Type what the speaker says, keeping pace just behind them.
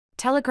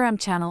Telegram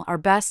channel are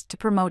best to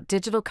promote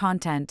digital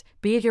content,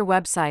 be it your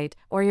website,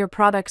 or your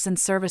products and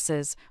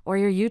services, or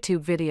your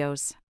YouTube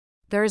videos.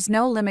 There is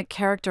no limit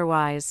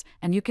character-wise,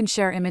 and you can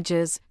share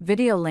images,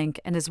 video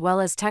link, and as well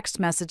as text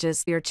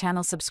messages to your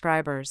channel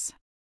subscribers.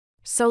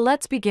 So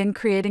let's begin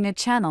creating a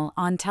channel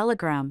on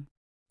Telegram.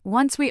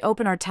 Once we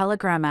open our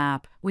Telegram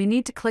app, we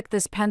need to click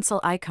this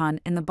pencil icon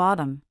in the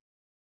bottom.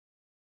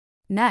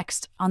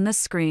 Next, on this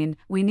screen,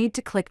 we need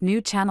to click New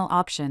Channel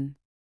option.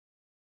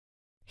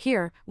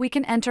 Here, we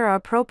can enter our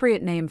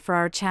appropriate name for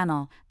our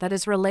channel that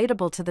is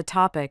relatable to the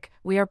topic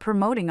we are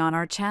promoting on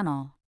our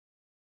channel.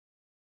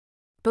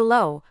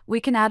 Below,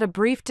 we can add a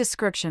brief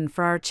description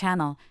for our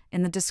channel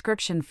in the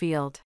description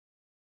field.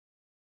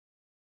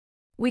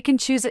 We can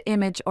choose an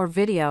image or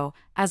video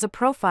as a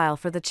profile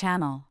for the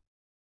channel.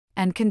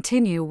 And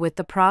continue with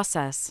the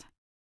process.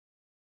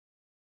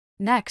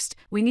 Next,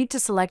 we need to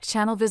select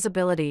channel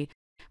visibility.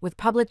 With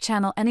public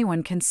channel,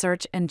 anyone can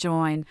search and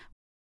join,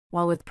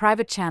 while with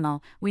private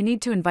channel, we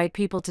need to invite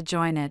people to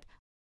join it.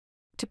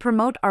 To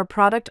promote our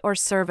product or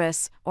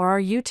service or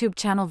our YouTube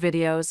channel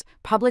videos,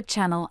 public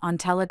channel on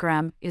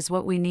Telegram is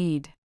what we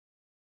need.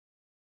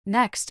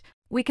 Next,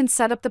 we can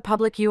set up the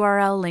public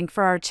URL link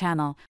for our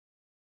channel.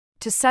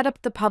 To set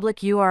up the public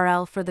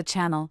URL for the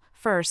channel,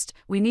 first,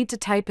 we need to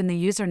type in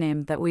the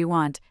username that we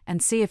want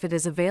and see if it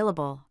is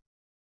available.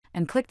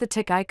 And click the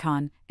tick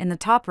icon in the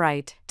top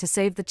right to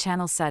save the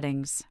channel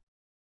settings.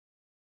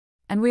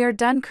 And we are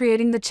done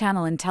creating the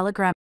channel in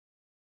Telegram.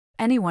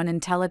 Anyone in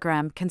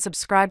Telegram can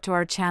subscribe to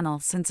our channel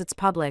since it's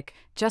public,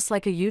 just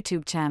like a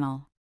YouTube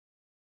channel.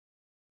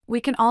 We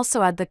can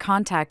also add the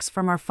contacts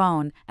from our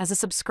phone as a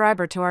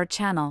subscriber to our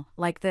channel,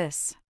 like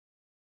this.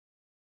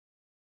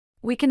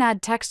 We can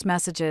add text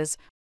messages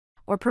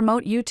or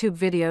promote YouTube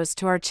videos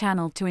to our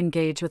channel to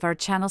engage with our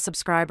channel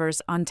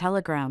subscribers on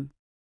Telegram.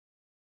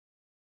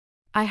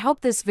 I hope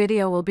this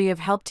video will be of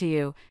help to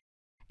you.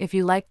 If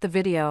you liked the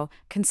video,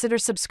 consider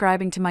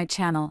subscribing to my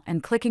channel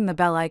and clicking the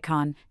bell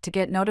icon to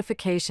get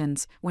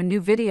notifications when new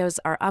videos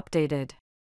are updated.